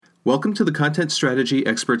Welcome to the Content Strategy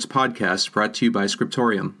Experts podcast brought to you by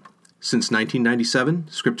Scriptorium. Since 1997,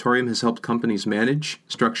 Scriptorium has helped companies manage,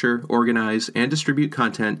 structure, organize, and distribute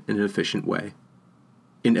content in an efficient way.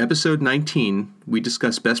 In episode 19, we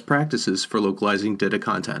discuss best practices for localizing DITA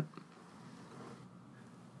content.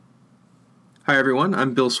 Hi everyone,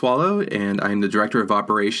 I'm Bill Swallow, and I'm the Director of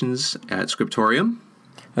Operations at Scriptorium.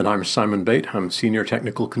 And I'm Simon Bate. I'm Senior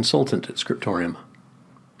Technical Consultant at Scriptorium.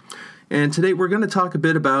 And today we're going to talk a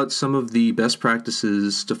bit about some of the best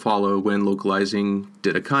practices to follow when localizing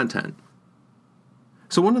DITA content.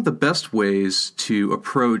 So one of the best ways to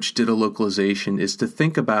approach DITA localization is to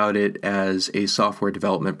think about it as a software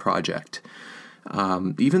development project.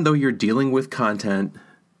 Even though you're dealing with content,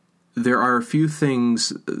 there are a few things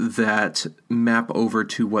that map over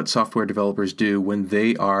to what software developers do when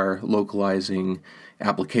they are localizing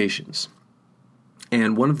applications.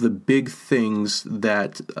 And one of the big things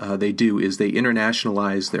that they do is they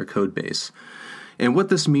internationalize their code base. And what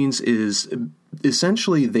this means is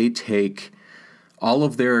essentially they take all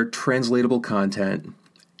of their translatable content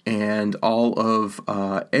and all of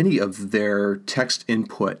any of their text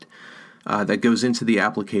input that goes into the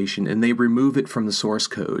application, and they remove it from the source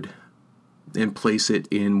code and place it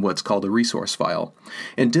in what's called a resource file.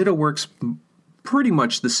 And DITA works pretty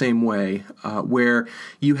much the same way, where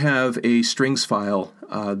you have a strings file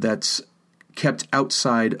that's kept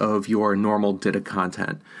outside of your normal DITA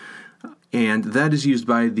content. And that is used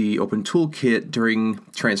by the Open Toolkit during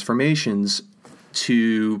transformations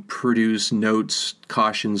to produce notes,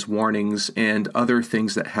 cautions, warnings, and other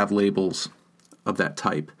things that have labels of that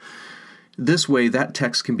type. This way, that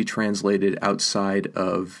text can be translated outside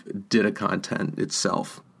of DITA content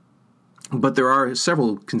itself. But there are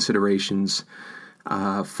several considerations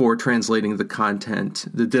for translating the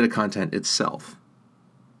DITA content itself.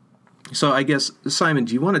 So I guess, Simon,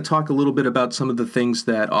 do you want to talk a little bit about some of the things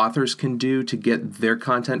that authors can do to get their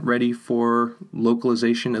content ready for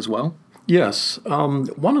localization as well? Yes.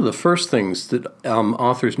 One of the first things that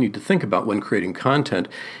authors need to think about when creating content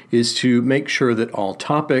is to make sure that all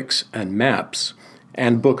topics and maps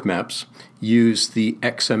and book maps use the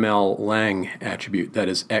XML-lang attribute, that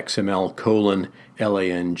is XML::lang.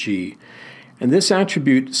 And this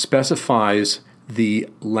attribute specifies the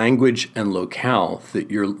language and locale that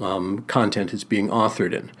your content is being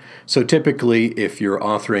authored in. So typically, if you're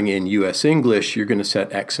authoring in US English, you're going to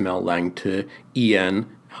set XML-lang to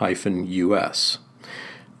EN-US.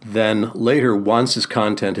 Then later, once this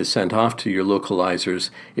content is sent off to your localizers,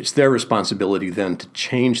 it's their responsibility then to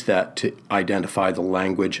change that to identify the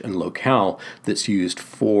language and locale that's used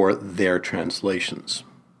for their translations.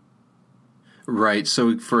 Right.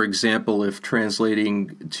 So, for example, if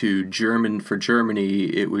translating to German for Germany,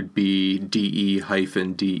 it would be DE-DE.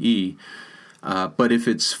 But if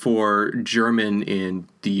it's for German in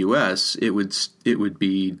the U.S., it would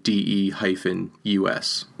be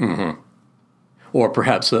DE-US. Mm-hmm. Or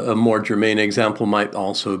perhaps a more germane example might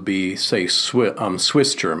also be, say,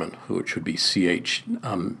 Swiss German, which would be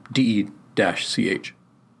DE-CH.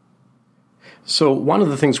 So one of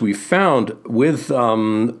the things we found with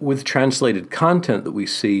translated content that we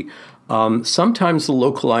see, sometimes the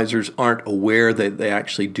localizers aren't aware that they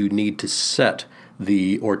actually do need to set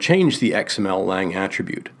or change the XML-lang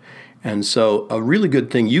attribute. And so a really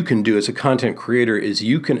good thing you can do as a content creator is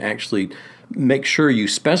you can actually make sure you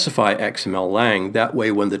specify XML-lang. That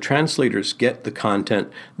way, when the translators get the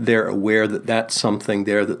content, they're aware that that's something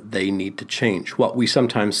there that they need to change. What we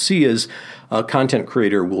sometimes see is a content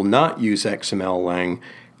creator will not use XML-lang,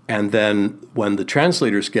 and then when the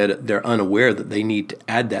translators get it, they're unaware that they need to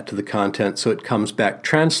add that to the content, so it comes back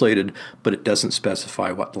translated, but it doesn't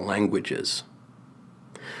specify what the language is.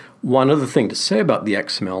 One other thing to say about the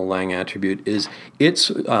XML-lang attribute is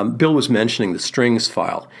Bill was mentioning the strings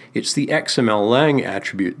file. It's the XML-lang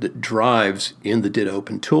attribute that drives in the DITA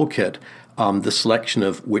Open Toolkit the selection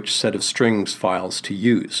of which set of strings files to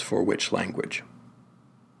use for which language.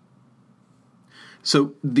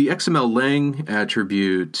 So the XML-lang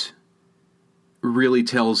attribute really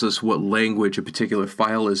tells us what language a particular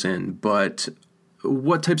file is in, but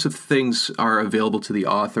what types of things are available to the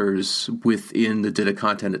authors within the DITA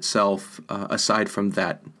content itself, aside from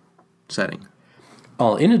that setting?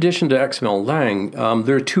 In addition to XML-lang,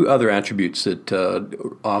 there are two other attributes that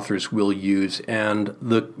authors will use, and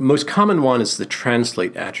the most common one is the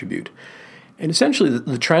translate attribute. And essentially,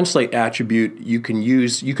 the translate attribute you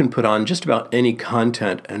can put on just about any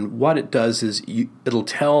content, and what it does is it'll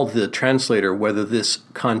tell the translator whether this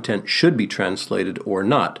content should be translated or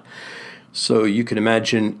not. So you can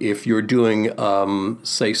imagine if you're doing,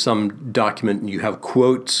 say, some document and you have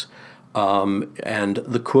quotes, and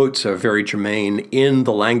the quotes are very germane in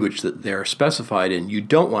the language that they're specified in, you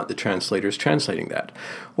don't want the translators translating that.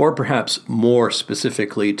 Or perhaps more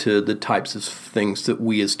specifically to the types of things that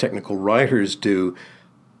we as technical writers do,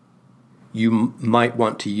 you might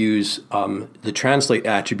want to use the translate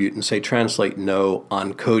attribute and say translate no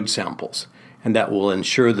on code samples. And that will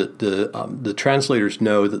ensure that the translators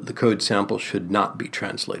know that the code sample should not be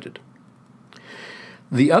translated.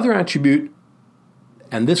 The other attribute,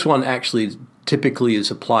 and this one actually typically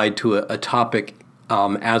is applied to a topic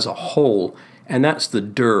as a whole, and that's the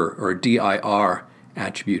dir or dir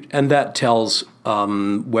attribute. And that tells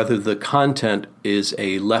whether the content is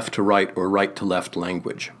a left to right or right to left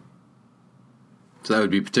language. So that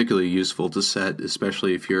would be particularly useful to set,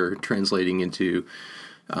 especially if you're translating into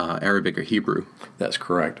Arabic or Hebrew. That's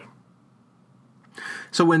correct.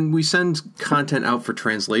 So when we send content out for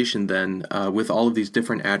translation then, with all of these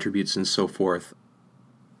different attributes and so forth,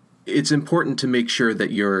 it's important to make sure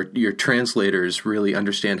that your translators really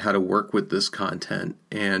understand how to work with this content.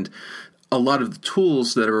 And a lot of the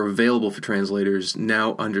tools that are available for translators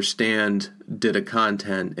now understand DITA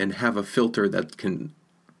content and have a filter that can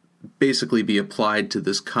basically be applied to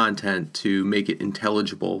this content to make it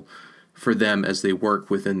intelligible for them as they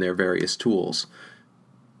work within their various tools.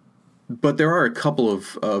 But there are a couple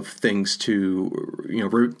of things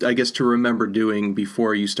to, I guess to remember doing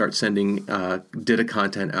before you start sending DITA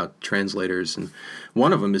content out to translators. And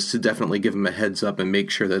one of them is to definitely give them a heads up and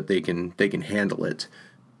make sure that they can handle it.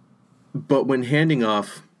 But when handing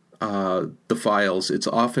off the files, it's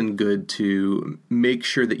often good to make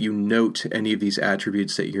sure that you note any of these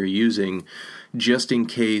attributes that you're using, just in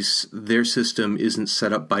case their system isn't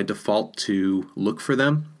set up by default to look for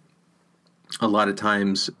them. A lot of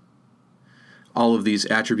times, all of these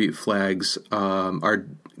attribute flags are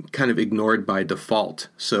kind of ignored by default,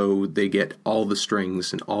 so they get all the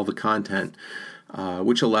strings and all the content,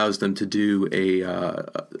 which allows them to do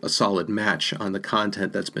a solid match on the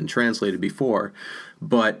content that's been translated before.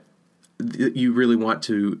 But you really want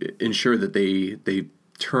to ensure that they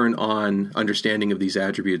turn on understanding of these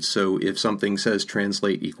attributes. So if something says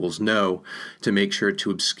translate equals no, to make sure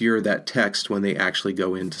to obscure that text when they actually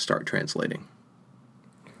go in to start translating.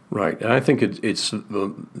 Right. And I think it's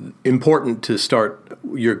important to start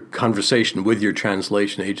your conversation with your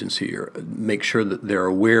translation agency, or make sure that they're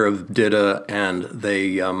aware of DITA and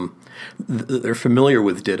they're familiar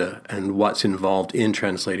with DITA and what's involved in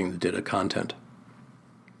translating the DITA content.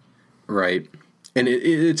 Right. And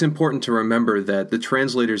it's important to remember that the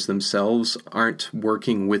translators themselves aren't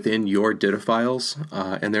working within your DITA files,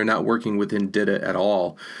 and they're not working within DITA at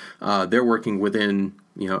all. They're working within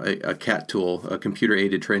a CAT tool, a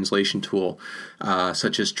computer-aided translation tool,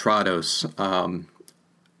 such as Trados,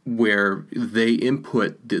 where they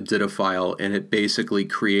input the DITA file, and it basically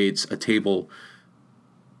creates a table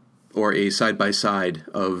or a side-by-side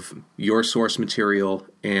of your source material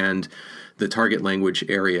and the target language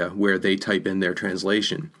area where they type in their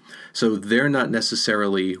translation. So they're not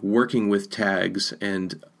necessarily working with tags,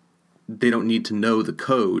 and they don't need to know the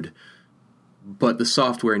code, but the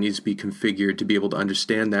software needs to be configured to be able to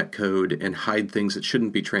understand that code and hide things that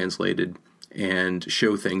shouldn't be translated and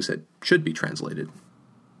show things that should be translated.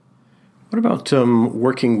 What about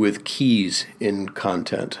working with keys in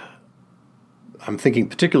content? I'm thinking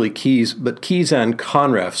particularly keys, but keys and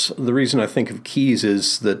conrefs. The reason I think of keys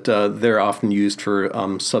is that they're often used for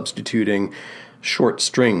substituting short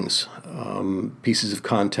strings, pieces of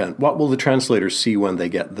content. What will the translators see when they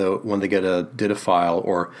get a DITA file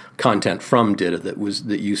or content from DITA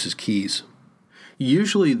that uses keys?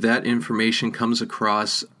 Usually that information comes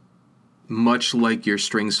across much like your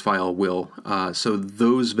strings file will. So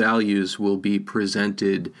those values will be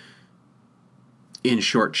presented in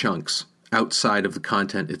short chunks outside of the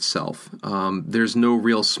content itself. There's no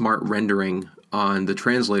real smart rendering on the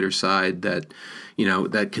translator side that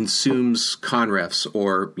consumes conrefs,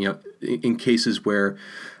 or in cases where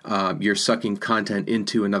you're sucking content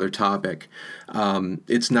into another topic,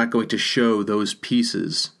 it's not going to show those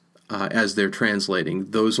pieces as they're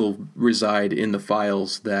translating. Those will reside in the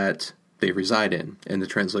files that they reside in, and the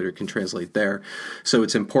translator can translate there. So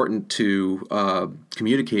it's important to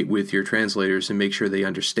communicate with your translators and make sure they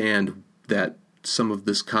understand that some of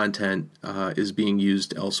this content is being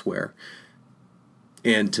used elsewhere,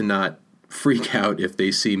 and to not freak out if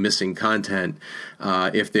they see missing content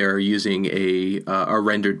if they're using a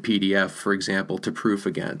rendered PDF, for example, to proof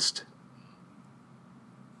against.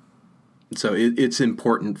 So it's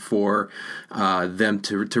important for them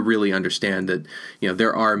to really understand that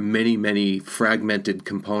there are many fragmented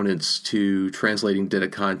components to translating DITA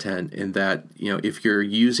content, and that if you're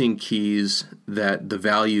using keys, that the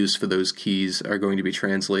values for those keys are going to be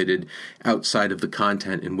translated outside of the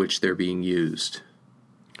content in which they're being used.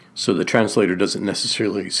 So the translator doesn't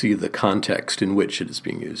necessarily see the context in which it is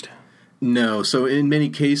being used. No. So in many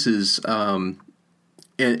cases.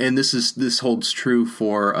 And this holds true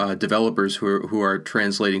for developers who are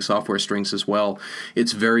translating software strings as well.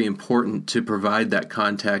 It's very important to provide that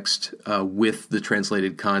context with the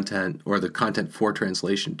translated content, or the content for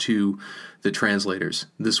translation, to the translators.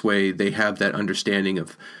 This way they have that understanding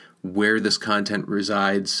of where this content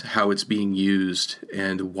resides, how it's being used,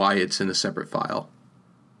 and why it's in a separate file.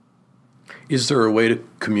 Is there a way to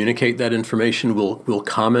communicate that information? Will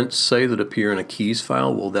comments, say, that appear in a keys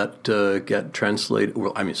file, will that get translated?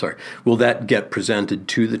 Will that get presented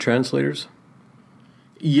to the translators?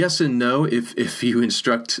 Yes and no. If you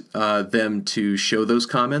instruct them to show those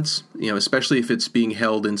comments, especially if it's being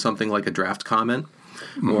held in something like a draft comment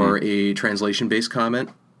or a translation-based comment,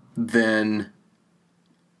 then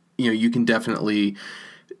you can definitely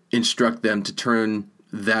instruct them to turn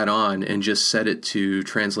that on and just set it to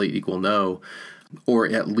translate equal no, or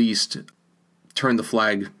at least turn the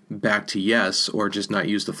flag back to yes, or just not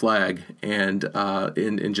use the flag, and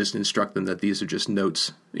just instruct them that these are just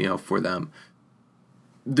notes, for them.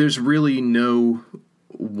 There's really no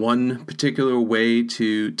one particular way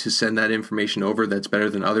to send that information over that's better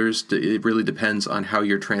than others. It really depends on how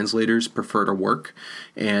your translators prefer to work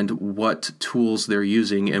and what tools they're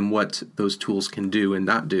using and what those tools can do and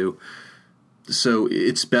not do. So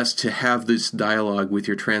it's best to have this dialogue with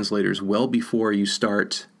your translators well before you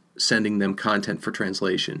start sending them content for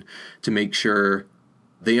translation, to make sure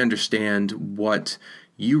they understand what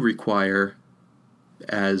you require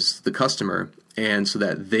as the customer, and so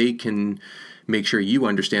that they can make sure you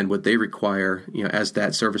understand what they require, as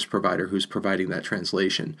that service provider who's providing that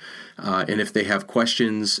translation. And if they have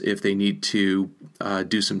questions, if they need to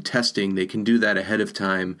do some testing, they can do that ahead of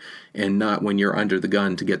time and not when you're under the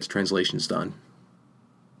gun to get the translations done.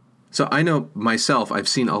 So I know myself, I've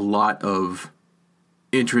seen a lot of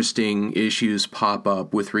interesting issues pop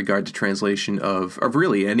up with regard to translation of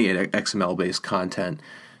really any XML-based content.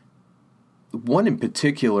 One in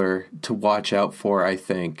particular to watch out for, I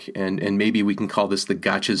think, and maybe we can call this the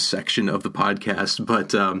gotchas section of the podcast,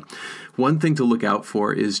 but one thing to look out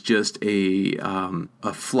for is just a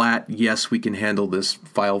flat, yes, we can handle this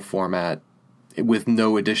file format with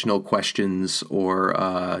no additional questions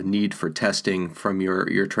or need for testing from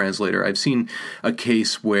your translator. I've seen a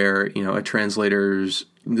case where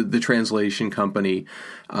the translation company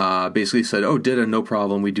basically said, "Oh, DITA, no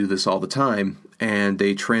problem. We do this all the time." And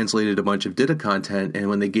they translated a bunch of DITA content, and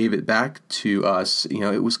when they gave it back to us,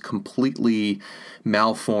 it was completely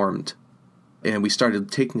malformed. And we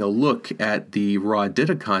started taking a look at the raw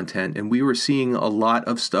DITA content, and we were seeing a lot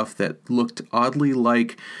of stuff that looked oddly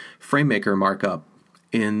like FrameMaker markup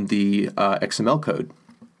in the XML code.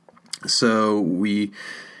 So we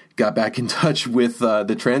got back in touch with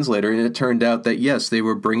the translator, and it turned out that, yes, they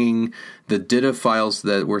were bringing the DITA files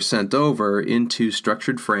that were sent over into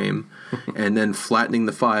structured frame and then flattening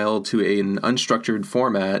the file to an unstructured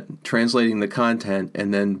format, translating the content,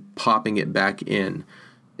 and then popping it back in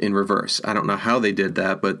reverse. I don't know how they did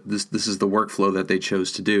that, but this is the workflow that they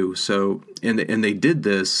chose to do. So, and they did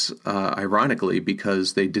this ironically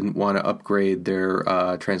because they didn't want to upgrade their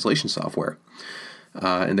translation software.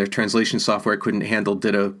 And their translation software couldn't handle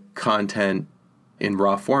DITA content in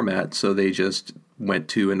raw format, so they just went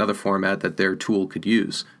to another format that their tool could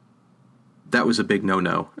use. That was a big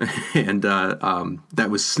no-no, and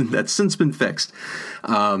that's since been fixed.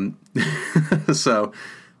 So,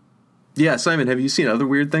 yeah, Simon, have you seen other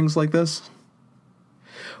weird things like this?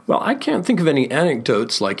 Well, I can't think of any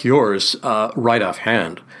anecdotes like yours right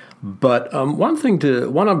offhand, but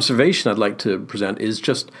one observation I'd like to present is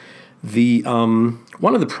just the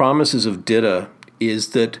one of the promises of DITA is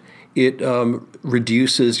that it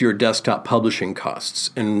reduces your desktop publishing costs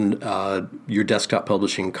and your desktop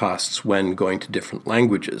publishing costs when going to different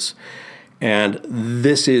languages. And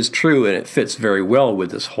this is true, and it fits very well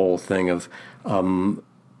with this whole thing of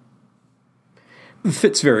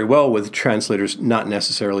fits very well with translators not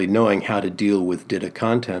necessarily knowing how to deal with DITA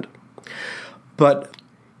content. But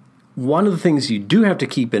one of the things you do have to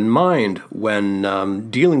keep in mind when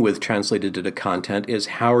dealing with translated DITA content is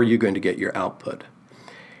how are you going to get your output?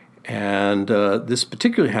 And this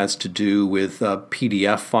particularly has to do with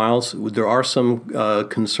PDF files. There are some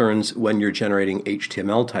concerns when you're generating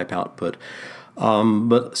HTML type output,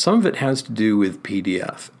 but some of it has to do with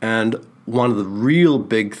PDF. And one of the real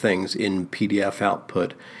big things in PDF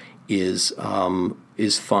output is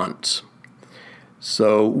fonts.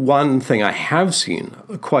 So one thing I have seen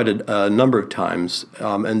quite a number of times,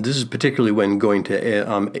 and this is particularly when going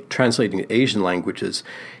to translating Asian languages,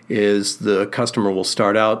 is the customer will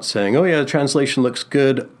start out saying, oh yeah, the translation looks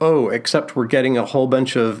good, except we're getting a whole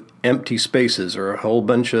bunch of empty spaces or a whole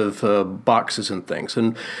bunch of boxes and things.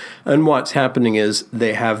 And what's happening is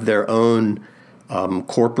they have their own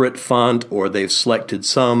corporate font, or they've selected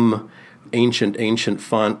some ancient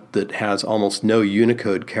font that has almost no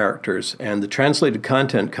Unicode characters, and the translated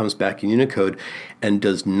content comes back in Unicode and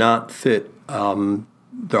does not fit.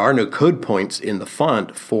 There are no code points in the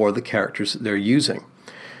font for the characters that they're using.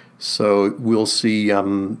 So we'll see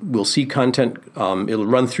content. It'll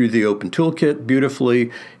run through the Open Toolkit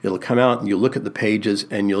beautifully. It'll come out, and you'll look at the pages,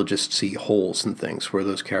 and you'll just see holes and things where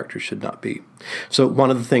those characters should not be. So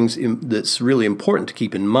one of the things that's really important to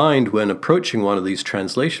keep in mind when approaching one of these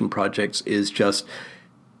translation projects is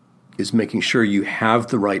making sure you have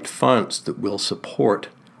the right fonts that will support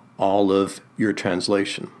all of your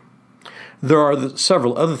translation. There are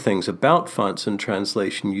several other things about fonts and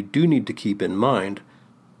translation you do need to keep in mind.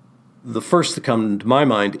 The first that comes to my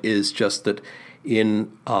mind is just that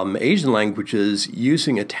in Asian languages,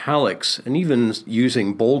 using italics and even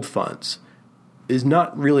using bold fonts is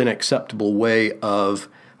not really an acceptable way of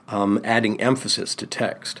adding emphasis to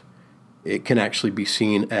text. It can actually be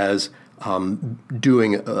seen as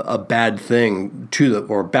doing a bad thing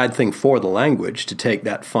bad thing for the language to take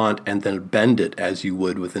that font and then bend it as you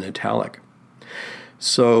would with an italic.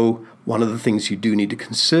 So one of the things you do need to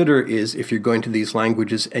consider is if you're going to these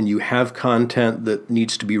languages and you have content that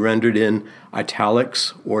needs to be rendered in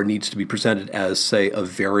italics or needs to be presented as, say, a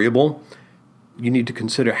variable, you need to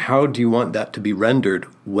consider how do you want that to be rendered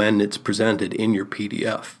when it's presented in your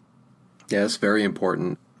PDF. Yeah, it's very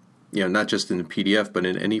important. Not just in the PDF, but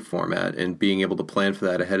in any format, and being able to plan for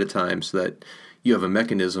that ahead of time so that you have a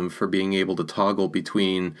mechanism for being able to toggle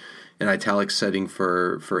between an italic setting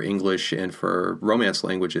for English and for Romance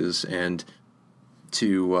languages, and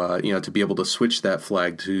to be able to switch that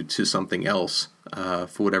flag to something else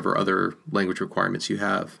for whatever other language requirements you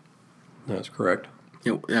have. That's correct.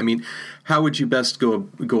 How would you best go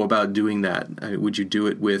about doing that? Would you do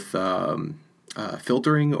it with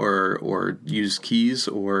filtering or use keys,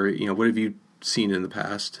 or what have you seen in the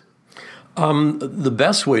past? The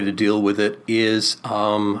best way to deal with it is,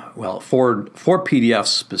 for PDFs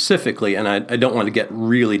specifically, and I don't want to get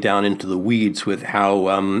really down into the weeds with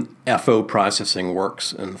how FO processing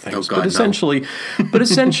works and things. Oh God, but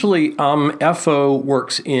essentially, FO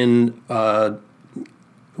works in.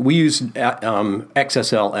 We use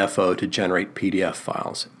XSL FO to generate PDF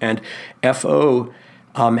files, and FO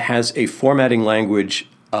has a formatting language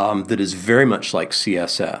that is very much like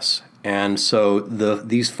CSS. And so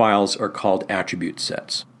these files are called attribute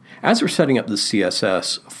sets. As we're setting up the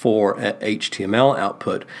CSS for HTML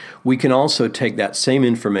output, we can also take that same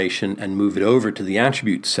information and move it over to the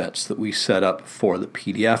attribute sets that we set up for the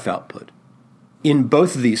PDF output. In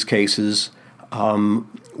both of these cases,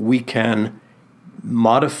 we can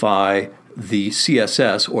modify the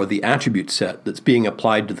CSS or the attribute set that's being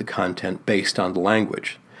applied to the content based on the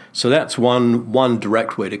language. So that's one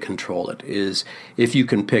direct way to control it, is if you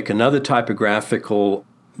can pick another typographical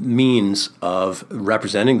means of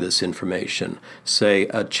representing this information, say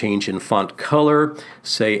a change in font color,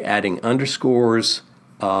 say adding underscores.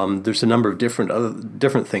 There's a number of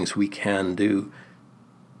different things we can do.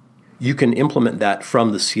 You can implement that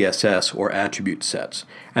from the CSS or attribute sets,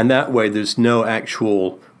 and that way there's no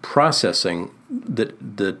actual processing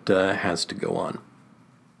that has to go on.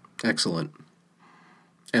 Excellent.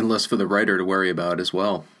 And less for the writer to worry about as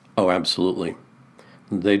well. Oh, absolutely.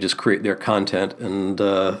 They just create their content, and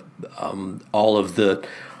all of the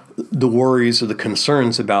worries or the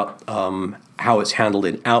concerns about how it's handled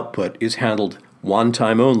in output is handled one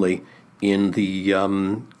time only in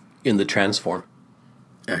the transform.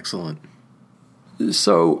 Excellent.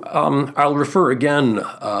 So I'll refer again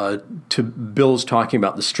to Bill's talking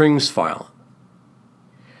about the strings file.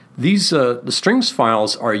 The strings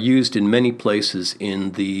files are used in many places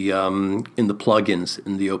in the plugins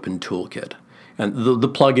in the Open Toolkit, and the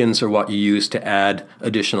plugins are what you use to add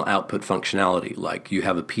additional output functionality. Like you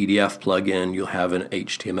have a PDF plugin, you'll have an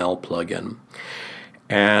HTML plugin,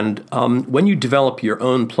 and when you develop your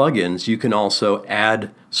own plugins, you can also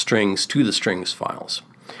add strings to the strings files.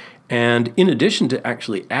 And in addition to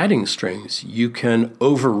actually adding strings, you can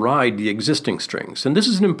override the existing strings, and this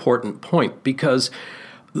is an important point because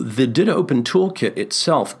the DITA Open Toolkit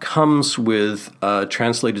itself comes with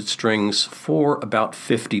translated strings for about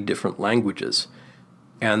 50 different languages.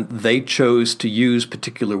 and they chose to use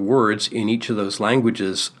particular words in each of those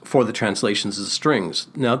languages for the translations of the strings.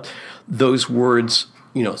 Now, those words,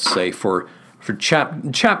 say for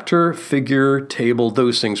chapter, figure, table,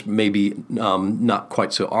 those things may be not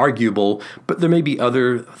quite so arguable, but there may be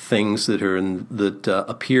other things that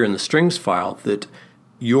appear in the strings file that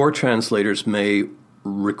your translators may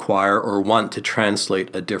require or want to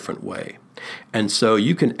translate a different way. And so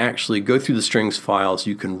you can actually go through the strings files,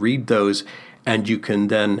 you can read those, and you can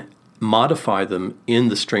then modify them in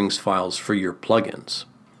the strings files for your plugins.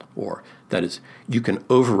 Or, that is, you can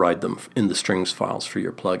override them in the strings files for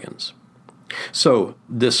your plugins. So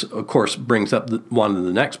this, of course, brings up one of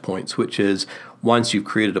the next points, which is once you've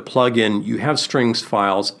created a plugin, you have strings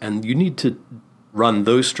files, and you need to run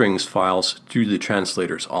those strings files through the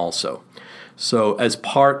translators also. So as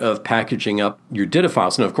part of packaging up your DITA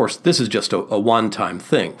files, and of course this is just a one-time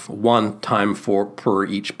thing, one time per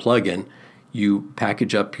each plugin, you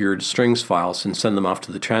package up your strings files and send them off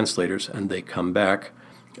to the translators, and they come back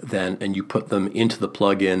then, and you put them into the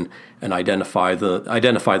plugin and identify the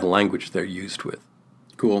language they're used with.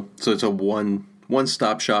 Cool. So it's a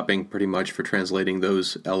one-stop shopping pretty much for translating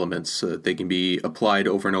those elements. They can be applied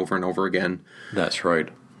over and over and over again. That's right.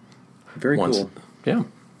 Very cool. Yeah.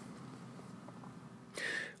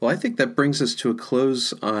 Well, I think that brings us to a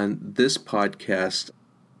close on this podcast.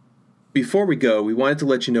 Before we go, we wanted to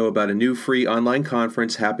let you know about a new free online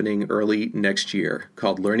conference happening early next year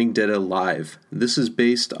called Learning DITA Live. This is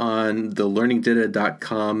based on the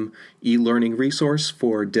learningdita.com e-learning resource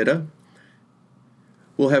for DITA.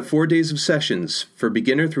 We'll have 4 days of sessions for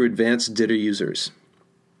beginner through advanced DITA users.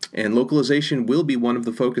 And localization will be one of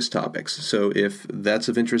the focus topics. So if that's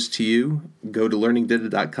of interest to you, go to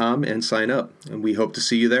learningdita.com and sign up. And we hope to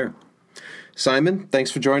see you there. Simon,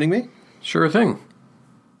 thanks for joining me. Sure thing.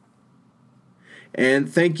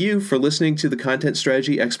 And thank you for listening to the Content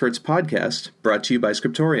Strategy Experts podcast, brought to you by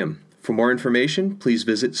Scriptorium. For more information, please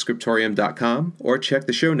visit scriptorium.com or check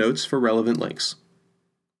the show notes for relevant links.